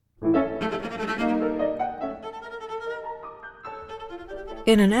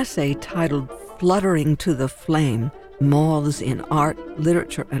In an essay titled Fluttering to the Flame, Moths in Art,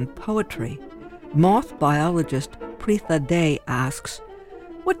 Literature, and Poetry, moth biologist Preetha Day asks,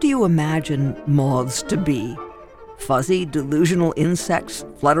 what do you imagine moths to be? Fuzzy, delusional insects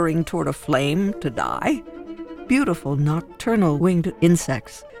fluttering toward a flame to die? Beautiful, nocturnal winged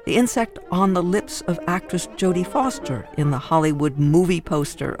insects, the insect on the lips of actress Jodie Foster in the Hollywood movie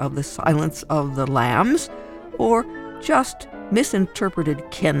poster of The Silence of the Lambs? Or just misinterpreted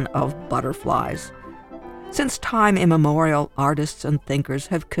kin of butterflies? Since time immemorial, artists and thinkers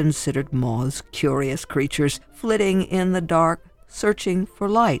have considered moths curious creatures flitting in the dark, searching for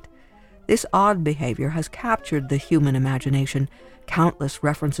light. This odd behavior has captured the human imagination. Countless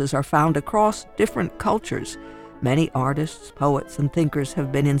references are found across different cultures. Many artists, poets, and thinkers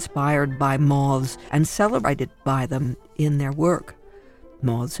have been inspired by moths and celebrated by them in their work.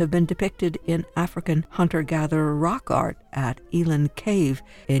 Moths have been depicted in African hunter-gatherer rock art at Eland Cave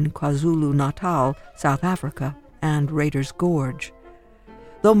in KwaZulu-Natal, South Africa, and Raiders Gorge.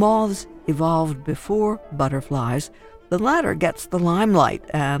 Though moths evolved before butterflies, the latter gets the limelight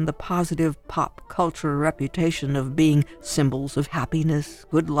and the positive pop culture reputation of being symbols of happiness,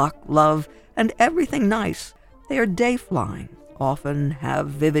 good luck, love, and everything nice. They are day-flying, often have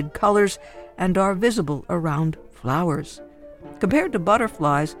vivid colors, and are visible around flowers. Compared to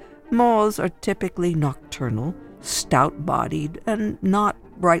butterflies, moths are typically nocturnal, stout-bodied, and not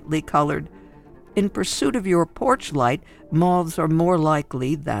brightly colored. In pursuit of your porch light, moths are more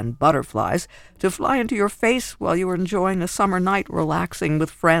likely than butterflies to fly into your face while you are enjoying a summer night relaxing with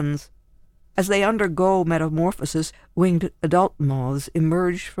friends. As they undergo metamorphosis, winged adult moths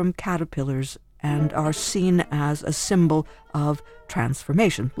emerge from caterpillars and are seen as a symbol of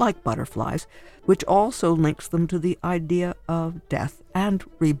transformation, like butterflies, which also links them to the idea of death and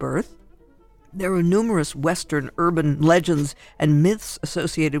rebirth. There are numerous Western urban legends and myths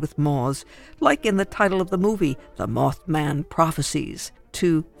associated with moths, like in the title of the movie, The Mothman Prophecies,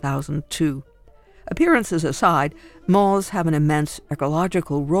 2002. Appearances aside, moths have an immense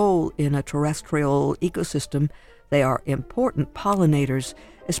ecological role in a terrestrial ecosystem. They are important pollinators,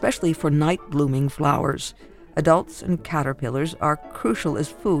 especially for night-blooming flowers. Adults and caterpillars are crucial as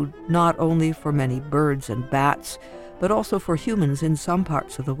food, not only for many birds and bats, but also for humans in some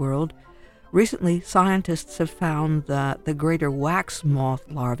parts of the world. Recently, scientists have found that the greater wax moth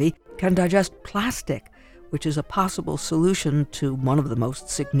larvae can digest plastic, which is a possible solution to one of the most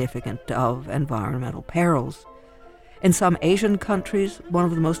significant of environmental perils. In some Asian countries, one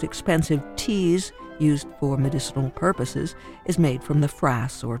of the most expensive teas used for medicinal purposes is made from the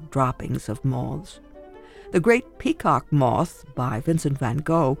frass or droppings of moths. The Great Peacock Moth by Vincent van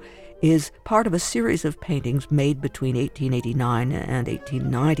Gogh is part of a series of paintings made between 1889 and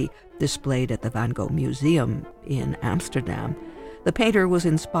 1890, displayed at the Van Gogh Museum in Amsterdam. The painter was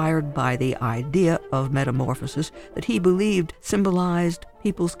inspired by the idea of metamorphosis that he believed symbolized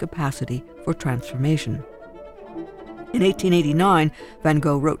people's capacity for transformation. In 1889, Van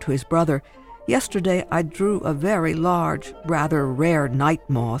Gogh wrote to his brother, "Yesterday I drew a very large, rather rare night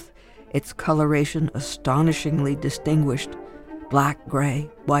moth, its coloration astonishingly distinguished, black, gray,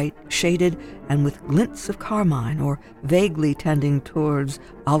 white, shaded, and with glints of carmine or vaguely tending towards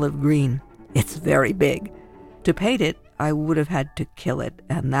olive green. It's very big. To paint it, I would have had to kill it,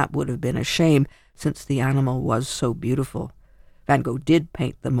 and that would have been a shame, since the animal was so beautiful." Van Gogh did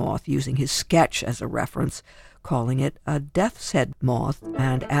paint the moth using his sketch as a reference, calling it a death's head moth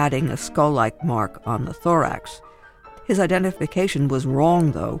and adding a skull-like mark on the thorax. His identification was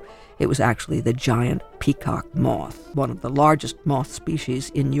wrong, though. It was actually the giant peacock moth, one of the largest moth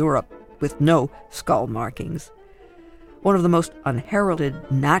species in Europe, with no skull markings. One of the most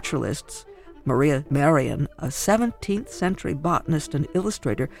unheralded naturalists, Maria Merian, a 17th century botanist and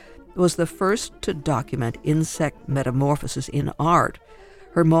illustrator, was the first to document insect metamorphosis in art.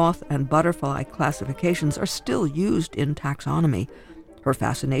 Her moth and butterfly classifications are still used in taxonomy. Her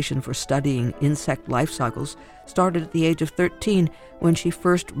fascination for studying insect life cycles started at the age of 13 when she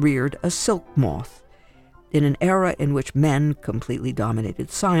first reared a silk moth. In an era in which men completely dominated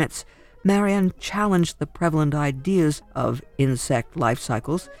science, Marianne challenged the prevalent ideas of insect life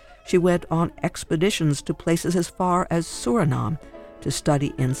cycles. She went on expeditions to places as far as Suriname to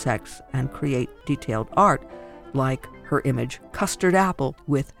study insects and create detailed art, like her image Custard Apple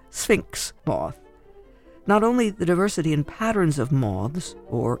with Sphinx Moth. Not only the diversity and patterns of moths,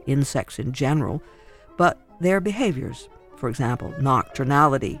 or insects in general, but their behaviors, for example,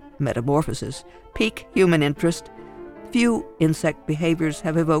 nocturnality, metamorphosis, pique human interest. Few insect behaviors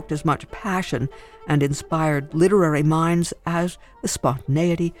have evoked as much passion and inspired literary minds as the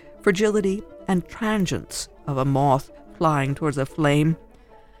spontaneity, fragility, and transience of a moth flying towards a flame.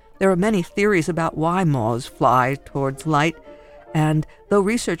 There are many theories about why moths fly towards light, and though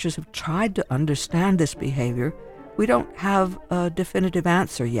researchers have tried to understand this behavior, we don't have a definitive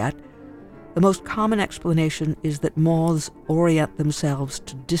answer yet. The most common explanation is that moths orient themselves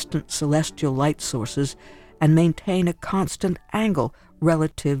to distant celestial light sources and maintain a constant angle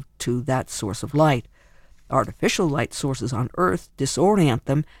relative to that source of light. Artificial light sources on Earth disorient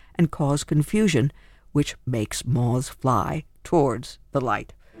them and cause confusion, which makes moths fly towards the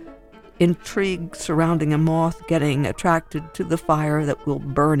light. Intrigue surrounding a moth getting attracted to the fire that will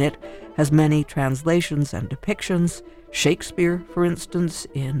burn it has many translations and depictions. Shakespeare, for instance,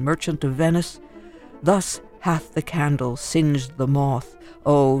 in Merchant of Venice, "Thus hath the candle singed the moth.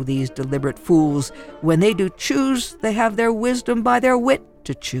 Oh, these deliberate fools, when they do choose, they have their wisdom by their wit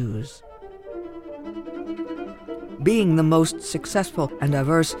to choose." Being the most successful and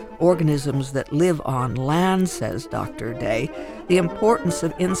diverse organisms that live on land, says Dr. Day, the importance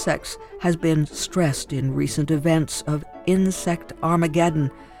of insects has been stressed in recent events of insect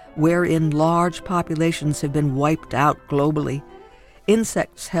Armageddon, wherein large populations have been wiped out globally.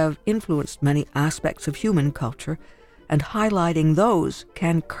 Insects have influenced many aspects of human culture, and highlighting those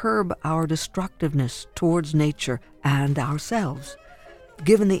can curb our destructiveness towards nature and ourselves.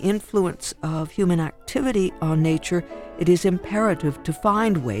 Given the influence of human activity on nature, it is imperative to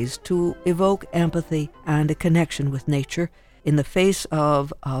find ways to evoke empathy and a connection with nature. In the face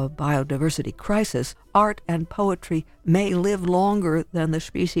of a biodiversity crisis, art and poetry may live longer than the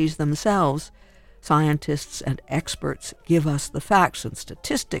species themselves. Scientists and experts give us the facts and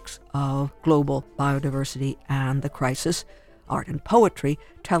statistics of global biodiversity and the crisis. Art and poetry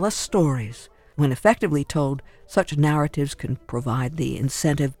tell us stories. When effectively told, such narratives can provide the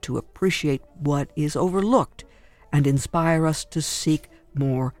incentive to appreciate what is overlooked and inspire us to seek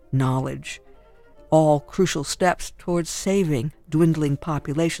more knowledge. All crucial steps towards saving dwindling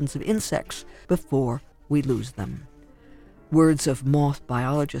populations of insects before we lose them. Words of moth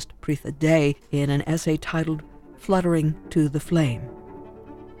biologist Theresa Day in an essay titled "Fluttering to the Flame."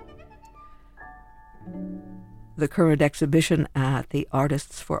 The current exhibition at the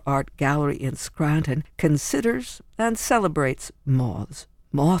Artists for Art Gallery in Scranton considers and celebrates moths.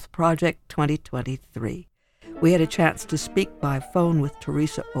 Moth Project 2023. We had a chance to speak by phone with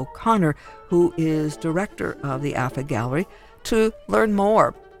Theresa O'Connor, who is director of the AFA Gallery, to learn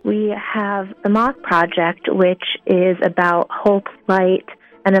more. We have the Moth Project, which is about hope, light,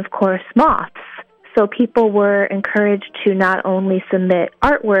 and of course moths. So people were encouraged to not only submit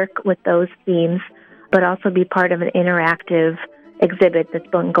artwork with those themes, but also be part of an interactive exhibit that's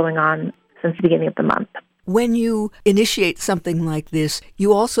been going on since the beginning of the month. When you initiate something like this,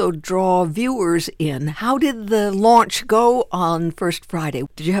 you also draw viewers in. How did the launch go on First Friday?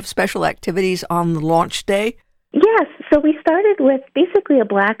 Did you have special activities on the launch day? Yes, so we started with basically a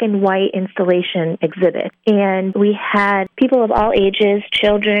black and white installation exhibit, and we had people of all ages,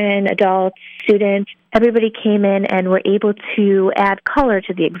 children, adults, students. Everybody came in and were able to add color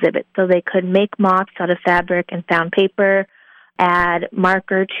to the exhibit, so they could make moths out of fabric and found paper, add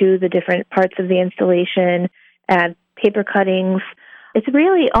marker to the different parts of the installation, add paper cuttings. It's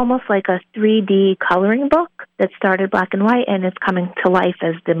really almost like a 3D coloring book that started black and white and is coming to life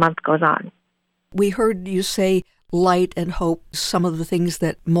as the month goes on. We heard you say light and hope, some of the things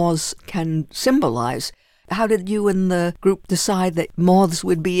that moths can symbolize. How did you and the group decide that moths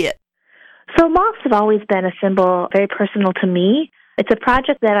would be it? So moths have always been a symbol very personal to me. It's a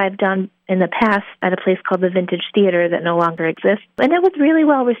project that I've done in the past at a place called the Vintage Theater that no longer exists, and it was really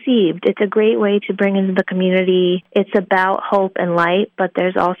well received. It's a great way to bring into the community. It's about hope and light, but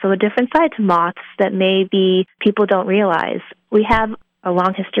there's also a different side to moths that maybe people don't realize. We have a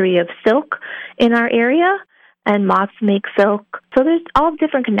long history of silk in our area, and moths make silk. So there's all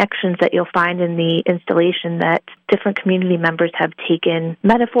different connections that you'll find in the installation that different community members have taken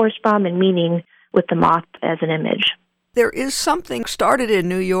metaphors from and meaning with the moth as an image. There is something started in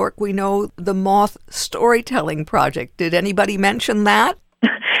New York. We know the Moth Storytelling Project. Did anybody mention that?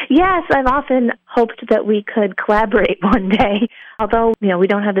 Yes, I've often hoped that we could collaborate one day. Although, we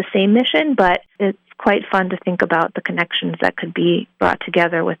don't have the same mission, but it's quite fun to think about the connections that could be brought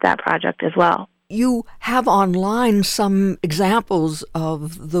together with that project as well. You have online some examples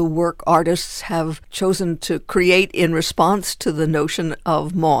of the work artists have chosen to create in response to the notion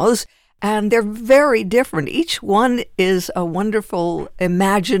of moths, and they're very different. Each one is a wonderful,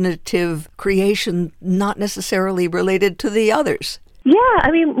 imaginative creation, not necessarily related to the others. Yeah,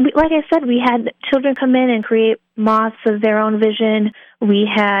 like I said, we had children come in and create moths of their own vision. We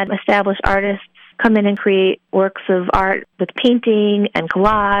had established artists come in and create works of art with painting and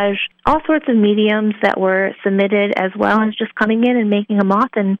collage, all sorts of mediums that were submitted, as well as just coming in and making a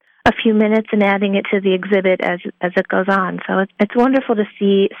moth and a few minutes and adding it to the exhibit as it goes on. So it's wonderful to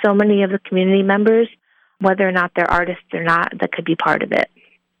see so many of the community members, whether or not they're artists or not, that could be part of it.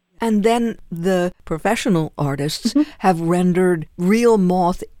 And then the professional artists have rendered real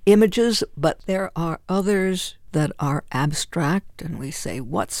moth images, but there are others that are abstract, and we say,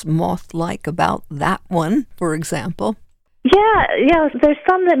 what's moth-like about that one, for example? Yeah, there's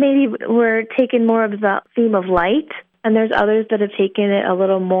some that maybe were taking more of the theme of light, and there's others that have taken it a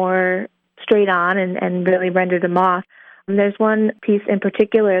little more straight on and really rendered a moth. And there's one piece in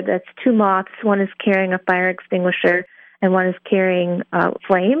particular that's two moths. One is carrying a fire extinguisher, and one is carrying a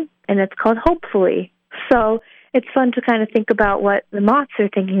flame, and it's called Hopefully. So it's fun to kind of think about what the moths are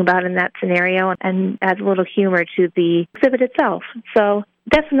thinking about in that scenario and adds a little humor to the exhibit itself. So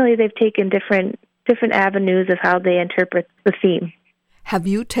definitely they've taken different avenues of how they interpret the theme. Have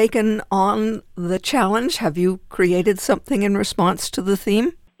you taken on the challenge? Have you created something in response to the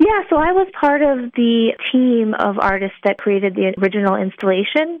theme? Yeah, so I was part of the team of artists that created the original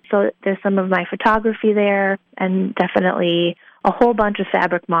installation. So there's some of my photography there and definitely a whole bunch of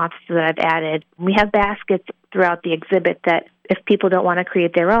fabric moths that I've added. We have baskets throughout the exhibit that if people don't want to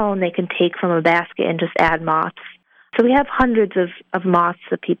create their own, they can take from a basket and just add moths. So we have hundreds of moths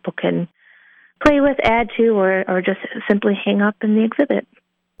that people can play with, add to, or just simply hang up in the exhibit.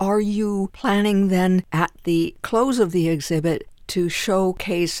 Are you planning then at the close of the exhibit to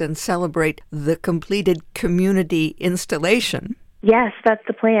showcase and celebrate the completed community installation? Yes, that's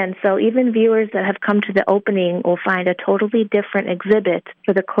the plan. So even viewers that have come to the opening will find a totally different exhibit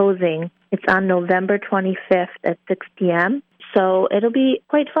for the closing. It's on November 25th at 6 p.m. So it'll be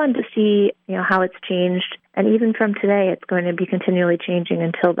quite fun to see, how it's changed. And even from today, it's going to be continually changing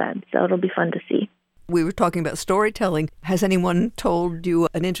until then. So it'll be fun to see. We were talking about storytelling. Has anyone told you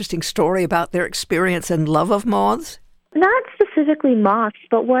an interesting story about their experience and love of moths? Not specifically moths,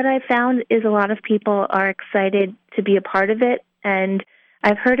 but what I found is a lot of people are excited to be a part of it. And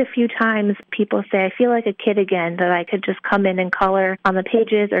I've heard a few times people say, I feel like a kid again, that I could just come in and color on the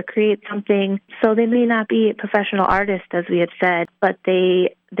pages or create something. So they may not be professional artists, as we had said, but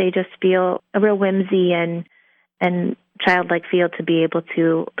they just feel a real whimsy and childlike feel to be able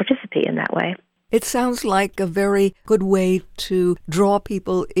to participate in that way. It sounds like a very good way to draw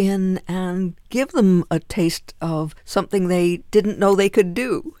people in and give them a taste of something they didn't know they could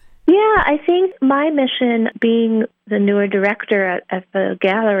do. Yeah, I think my mission, being the newer director at the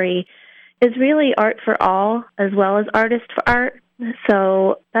gallery, is really art for all as well as artist for art.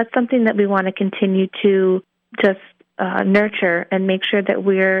 So that's something that we want to continue to just nurture and make sure that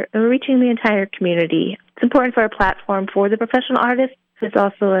we're reaching the entire community. It's important for our platform for the professional artists. It's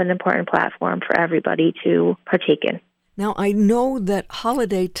also an important platform for everybody to partake in. Now, I know that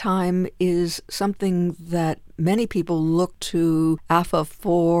holiday time is something that many people look to AFA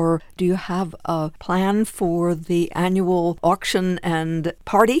for. Do you have a plan for the annual auction and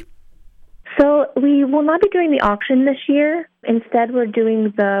party? So we will not be doing the auction this year. Instead, we're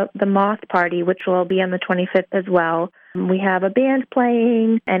doing the moth party, which will be on the 25th as well. We have a band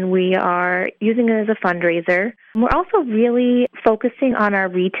playing, and we are using it as a fundraiser. We're also really focusing on our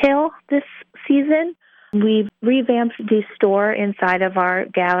retail this season. We've revamped the store inside of our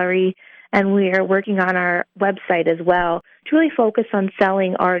gallery, and we are working on our website as well to really focus on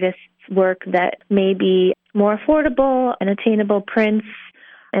selling artists' work that may be more affordable and attainable prints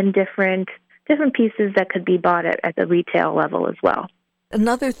and different pieces that could be bought at the retail level as well.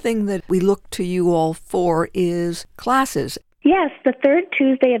 Another thing that we look to you all for is classes. Yes, the third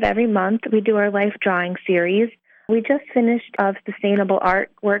Tuesday of every month, we do our life drawing series. We just finished a sustainable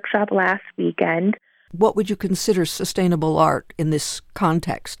art workshop last weekend. What would you consider sustainable art in this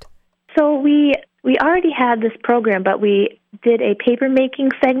context? So we already had this program, but we did a paper making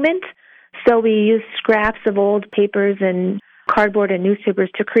segment. So we used scraps of old papers and cardboard and newspapers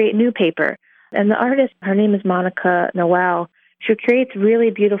to create new paper. And the artist, her name is Monica Noel, she creates really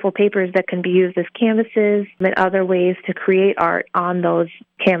beautiful papers that can be used as canvases and other ways to create art on those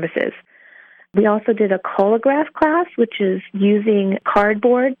canvases. We also did a collagraph class, which is using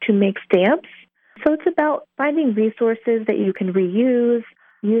cardboard to make stamps. So it's about finding resources that you can reuse,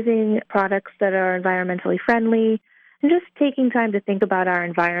 using products that are environmentally friendly, and just taking time to think about our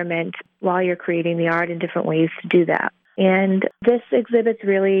environment while you're creating the art in different ways to do that. And this exhibit's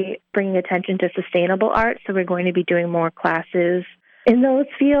really bringing attention to sustainable art, so we're going to be doing more classes in those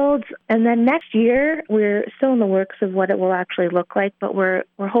fields. And then next year, we're still in the works of what it will actually look like, but we're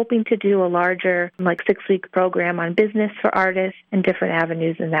hoping to do a larger, 6-week program on business for artists and different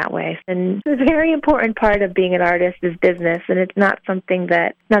avenues in that way. And a very important part of being an artist is business, and it's not something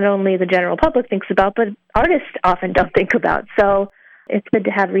that not only the general public thinks about, but artists often don't think about. So it's good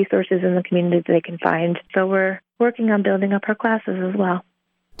to have resources in the community that they can find. So we're working on building up our classes as well.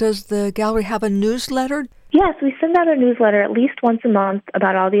 Does the gallery have a newsletter? Yes, we send out a newsletter at least once a month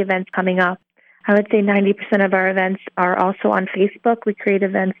about all the events coming up. I would say 90% of our events are also on Facebook. We create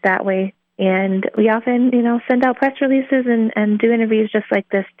events that way. And we often, send out press releases and do interviews just like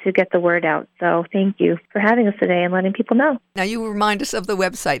this to get the word out. So thank you for having us today and letting people know. Now you remind us of the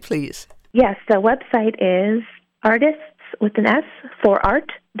website, please. Yes, the website is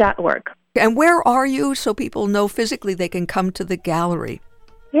artists4art.org. And where are you so people know physically they can come to the gallery?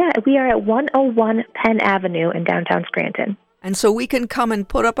 Yeah, we are at 101 Penn Avenue in downtown Scranton. And so we can come and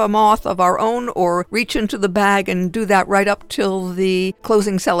put up a moth of our own or reach into the bag and do that right up till the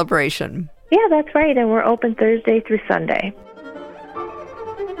closing celebration. Yeah, that's right. And we're open Thursday through Sunday.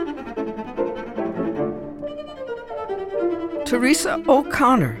 Theresa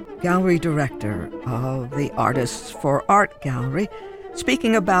O'Connor, Gallery Director of the Artists for Art Gallery,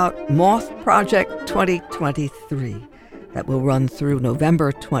 speaking about Moth Project 2023 that will run through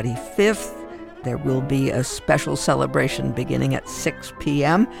November 25th. There will be a special celebration beginning at 6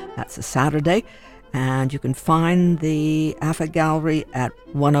 p.m. That's a Saturday. And you can find the AFA Gallery at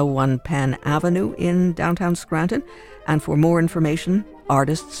 101 Penn Avenue in downtown Scranton. And for more information,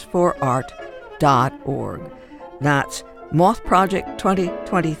 artistsforart.org. That's Moth Project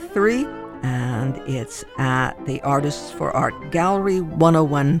 2023, and it's at the Artists for Art Gallery,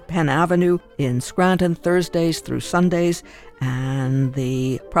 101 Penn Avenue in Scranton, Thursdays through Sundays. And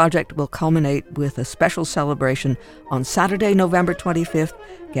the project will culminate with a special celebration on Saturday, November 25th,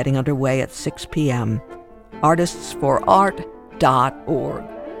 getting underway at 6 p.m.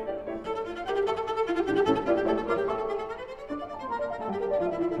 artistsforart.org.